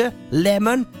 ginger,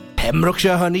 lemon,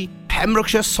 Pembrokeshire honey,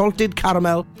 Pembrokeshire salted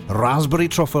caramel, raspberry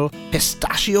truffle,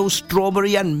 pistachio,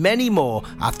 strawberry and many more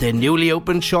at their newly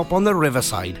opened shop on the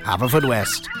Riverside,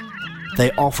 Haverfordwest.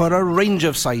 They offer a range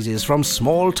of sizes from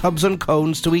small tubs and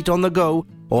cones to eat on the go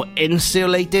or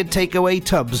insulated takeaway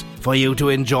tubs for you to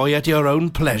enjoy at your own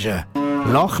pleasure.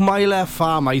 Lochmeyler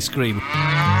Farm Ice Cream.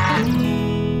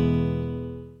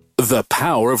 The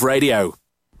power of radio.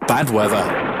 Bad weather.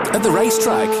 At the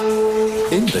racetrack.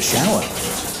 In the shower.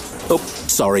 Oh,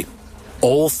 sorry.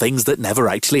 All things that never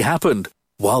actually happened.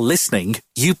 While listening,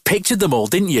 you pictured them all,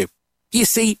 didn't you? You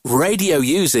see, radio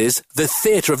uses the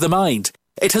theatre of the mind.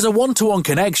 It has a one-to-one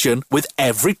connection with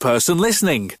every person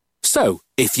listening. So,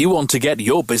 if you want to get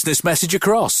your business message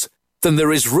across, then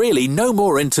there is really no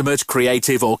more intimate,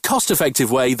 creative or cost-effective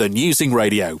way than using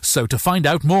radio. So to find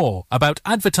out more about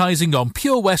advertising on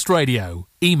Pure West Radio,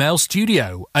 email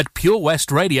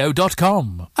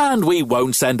studio@purewestradio.com. And we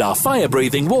won't send our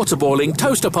fire-breathing, water-boiling,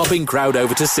 toaster-popping crowd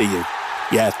over to see you.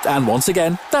 Yeah, and once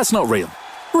again, that's not real.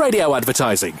 Radio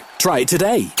advertising. Try it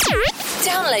today.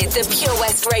 Download the Pure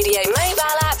West Radio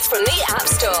mobile app from the App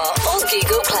Store or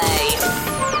Google Play.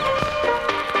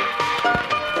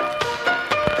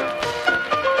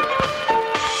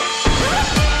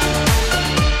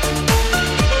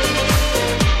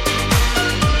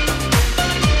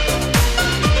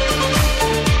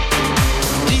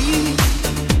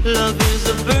 Love is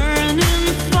a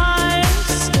burning fire,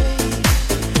 stay,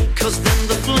 'cause then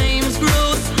the flames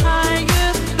grow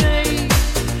higher, babe.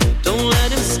 Don't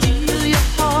let him steal your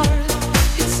heart,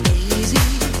 it's easy,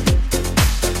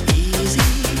 easy.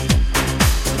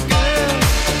 Girl,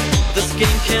 this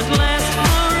game can't last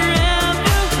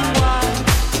forever, why?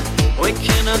 We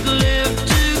cannot live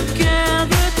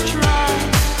together, try.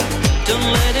 Don't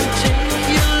let him take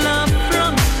your love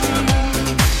from you.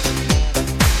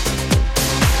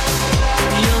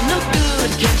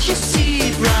 Can't you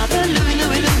see, brother Louie,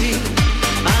 Louie, Louie?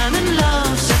 I'm in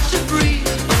love, set to free.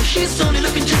 Oh, she's only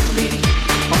looking to me.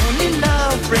 Only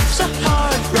love breaks a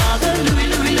heart, brother Louie,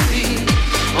 Louie, Louie.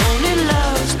 Only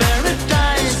love's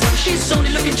paradise. Oh, she's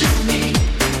only looking to me.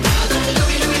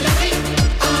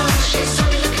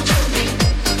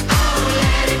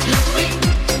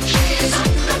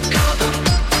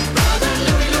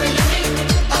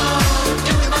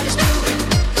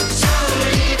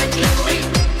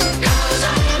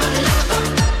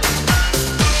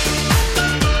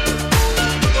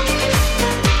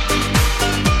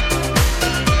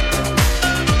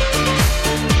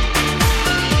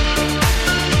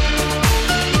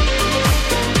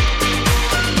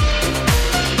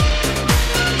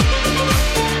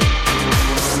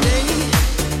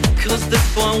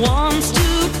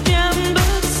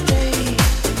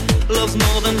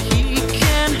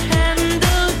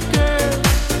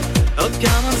 Oh,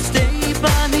 come and stay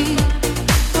by me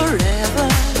forever,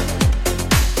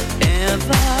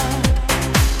 ever.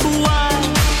 Why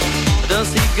does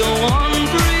he go on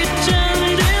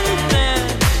pretending that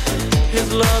his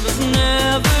love is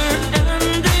never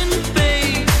ending,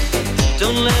 babe?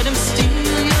 Don't let him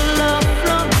steal your love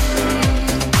from me.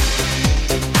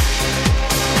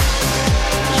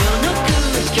 You're no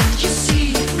good, can't you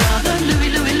see? Brother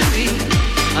Louie, Louie, Louie,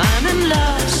 I'm in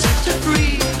love, set her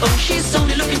free. Oh, she's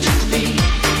only looking to me.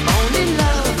 Only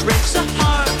love breaks a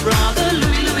heart, brother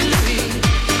Louie, Louie, Louie.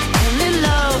 Only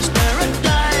love's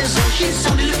paradise. Oh, she's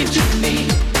only looking to me.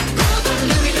 Brother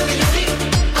Louie, Louie, Louie.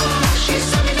 Oh, she's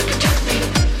only looking to me.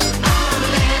 Oh,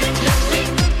 let it Louie.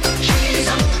 She's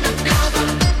undercover.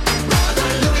 Brother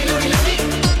Louie, Louie, Louie.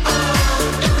 Oh,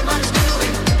 do what it's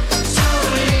doing. So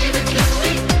leave it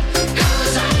Louie,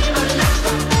 'cause I'm a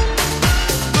lover.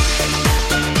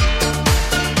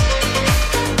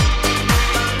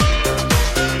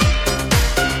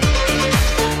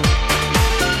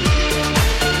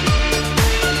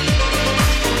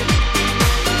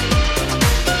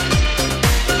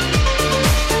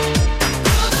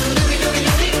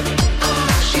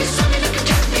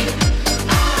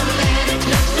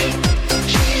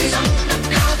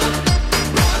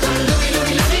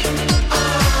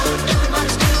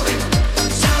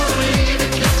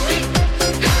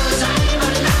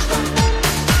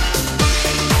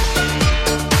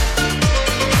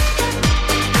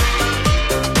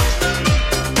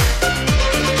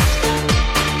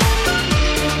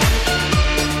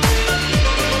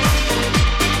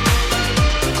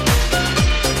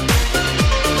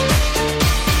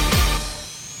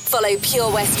 Follow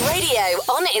Pure West Radio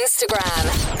on Instagram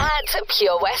at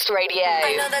Pure West Radio.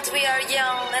 I know that we are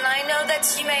young, and I know that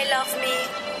you may love me,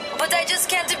 but I just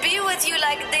can't be with you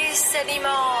like this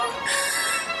anymore,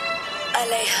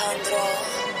 Alejandro.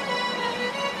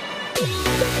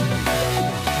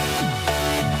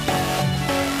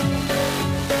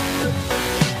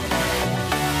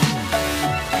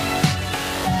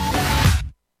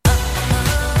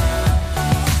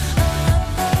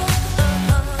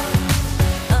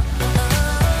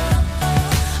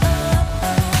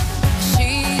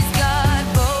 She's got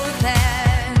both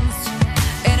hands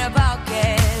in her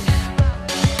pocket,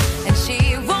 and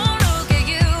she won't look at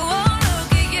you, won't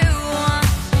look at you.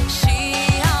 She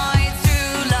hides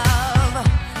true love,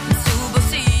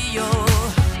 superstition.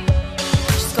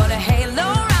 She's got a halo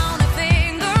around her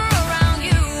finger, around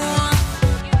you.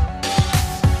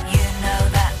 You know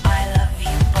that I love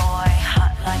you, boy,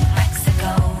 hot like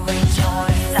Mexico.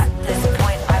 Rejoice at this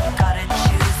point, I've gotta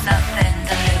choose, nothing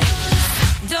to lose.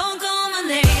 Don't call my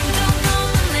name, don't call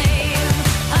my name,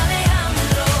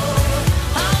 Alejandro.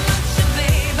 I'm not your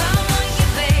babe, I want you,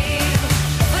 babe,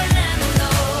 Fernando.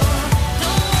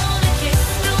 Don't wanna kiss,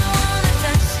 don't wanna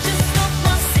touch, just smoke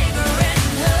my cigarette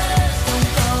and hush. Don't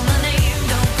call my name,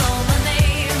 don't call my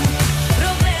name,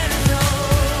 Roberto,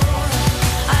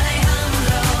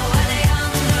 Alejandro,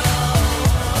 Alejandro,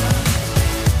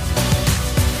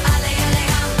 Alejandro,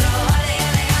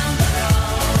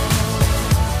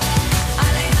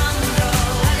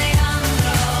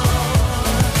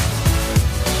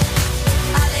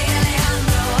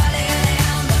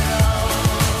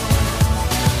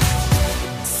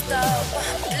 Stop,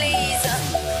 please,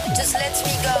 just let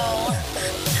me go.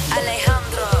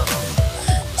 Alejandro,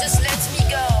 just let me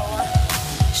go.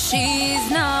 She's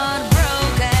not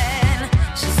broken,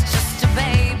 she's just a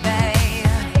baby.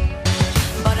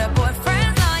 But her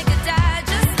boyfriend's like a dad,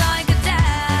 just like a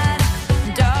dad.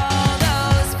 And all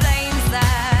those flames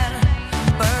that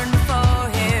burned before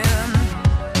him,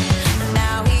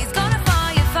 now he's gonna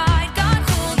firefight, gotta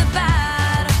cool the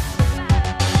bad.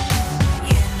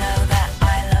 You know that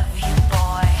I love you,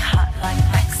 boy, hot like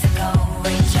Mexico.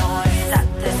 Rejoice at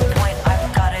this point,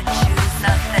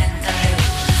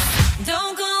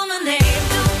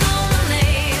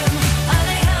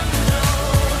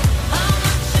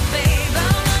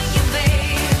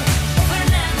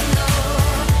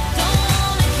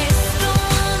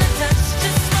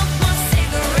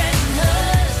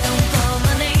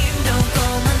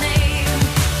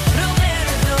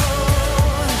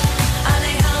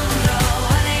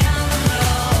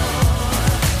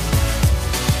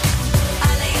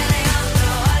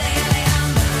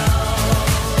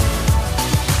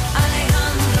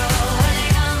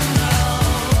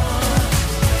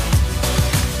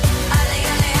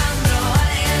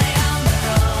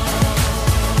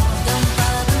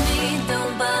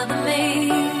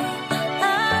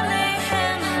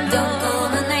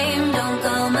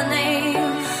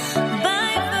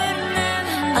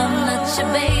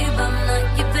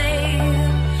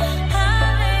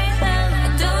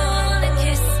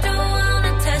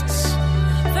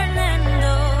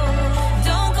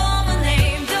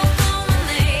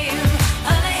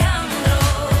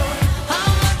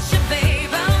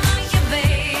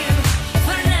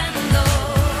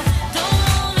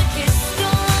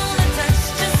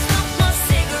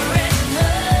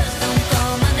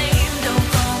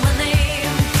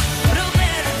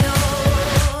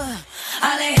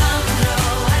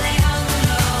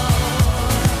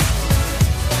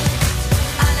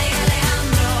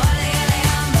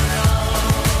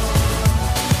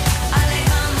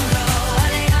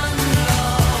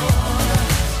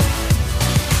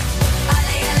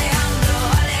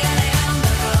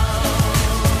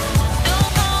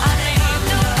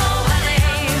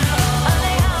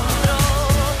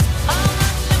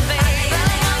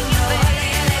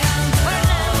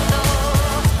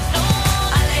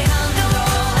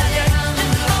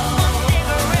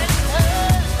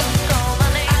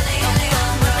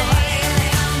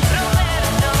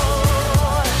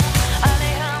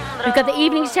 We've got the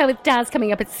evening show with Daz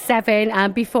coming up at 7.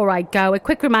 And before I go, a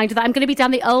quick reminder that I'm going to be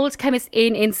down the Old Chemist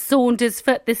Inn in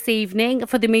Saundersfoot this evening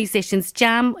for the Musicians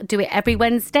Jam. Do it every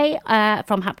Wednesday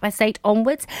from 8:30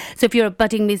 onwards. So if you're a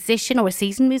budding musician or a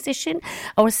seasoned musician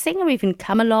or a singer, even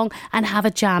come along and have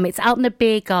a jam. It's out in the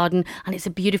beer garden and it's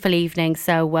a beautiful evening.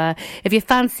 So if you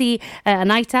fancy a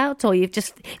night out, or even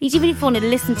if you want to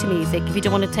listen to music, if you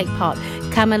don't want to take part,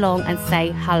 come along and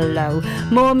say hello.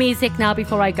 More music now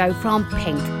before I go from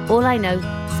Pink. All I know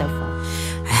so far.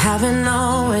 I haven't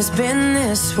always been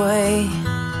this way.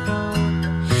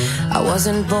 I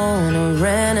wasn't born a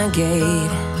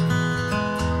renegade.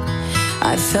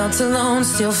 I felt alone,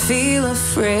 still feel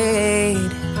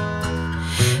afraid.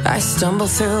 I stumble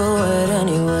through it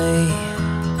anyway.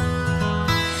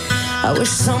 I wish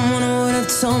someone would have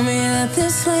told me that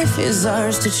this life is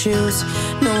ours to choose.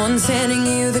 No one's handing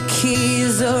you the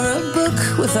keys or a book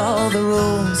with all the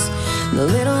rules. The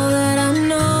little that I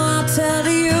know, I'll tell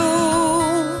you.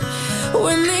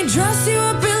 When they dress you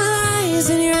up in lies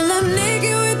and you're left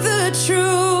naked with the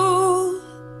truth,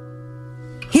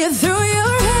 you threw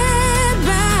your head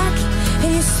back and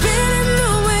you spin in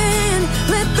the wind.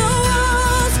 Let the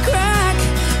walls crack,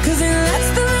 'cause it lets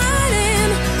the light in.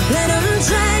 Let them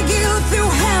drag you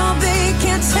through hell. They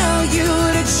can't tell you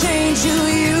to change who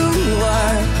you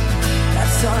are.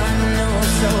 That's all I know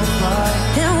so far.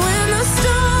 And when the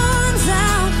storm's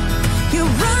out, you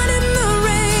run in the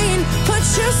rain. Put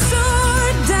your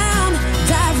sword down,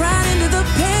 dive right into the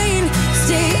pain.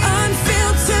 Stay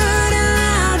unfiltered and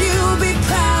loud. You'll be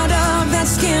proud of that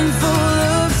skin full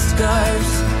of scars.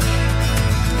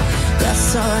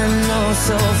 That's all I know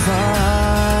so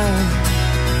far.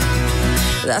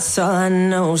 That's all I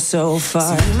know so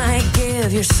far. So you might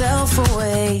give yourself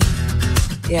away,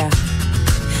 yeah,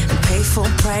 and pay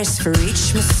full price for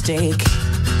each mistake.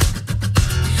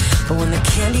 But when the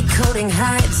candy coating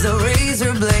hides the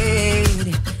razor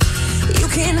blade, you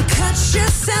can cut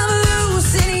yourself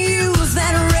loose and use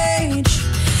that rage.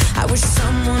 I wish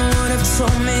someone would have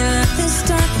told me that this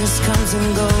darkness comes and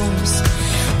goes.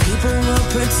 People will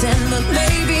pretend, but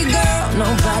baby girl,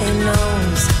 nobody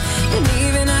knows. And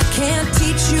even I can't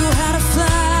teach you how to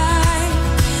fly,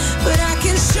 but I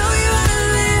can show you how to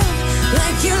live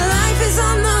like your life is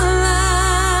on the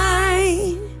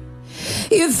line.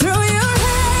 You throw your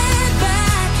head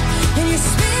back and you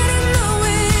spin in the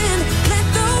wind. Let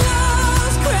the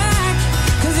walls crack,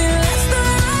 'cause it lets the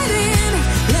light in.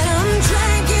 Let them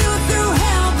drag you through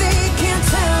hell. They can't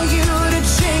tell you to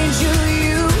change who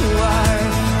you are.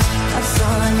 That's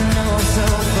all I know so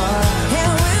far.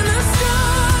 And when the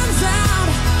storm's out,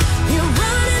 you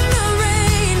run in the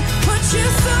rain. Put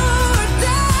your sword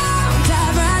down,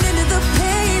 dive right into the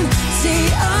pain. Stay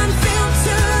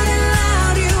unfiltered and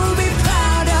loud. You'll be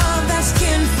proud of that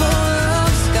skin full of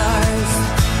scars.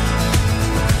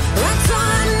 That's all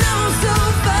I know so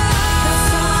far. That's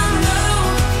all I know.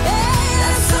 Hey,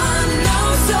 that's all I know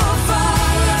so far.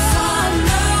 That's all I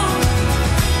know.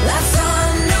 That's all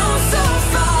I know so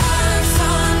far. That's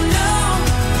all I know.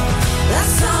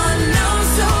 That's all I know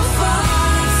so far.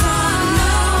 That's all I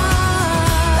know.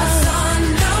 That's all I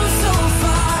know so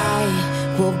far. I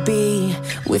will be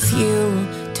with you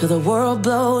till the world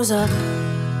blows up.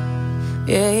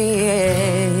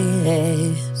 Yes.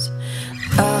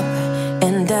 Up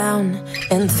and down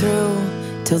and through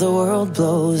till the world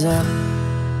blows up.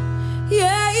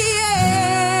 Yeah,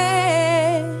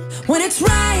 yeah. When it's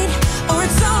right or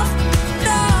it's all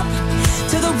up,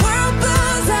 till the world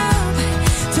blows up,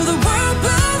 till the world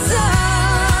blows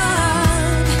up,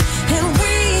 and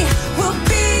we will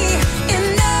be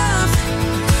enough.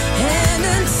 And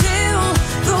until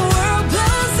the world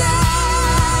blows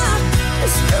up,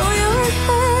 just throw your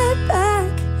head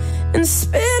back and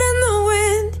spit in the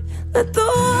wind. Let the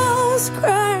walls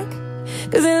crack,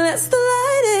 'cause it lets the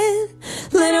light in.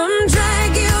 Let them drag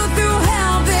you through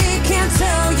hell. They can't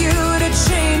tell you to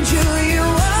change who you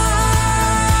are.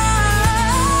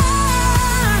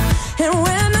 And when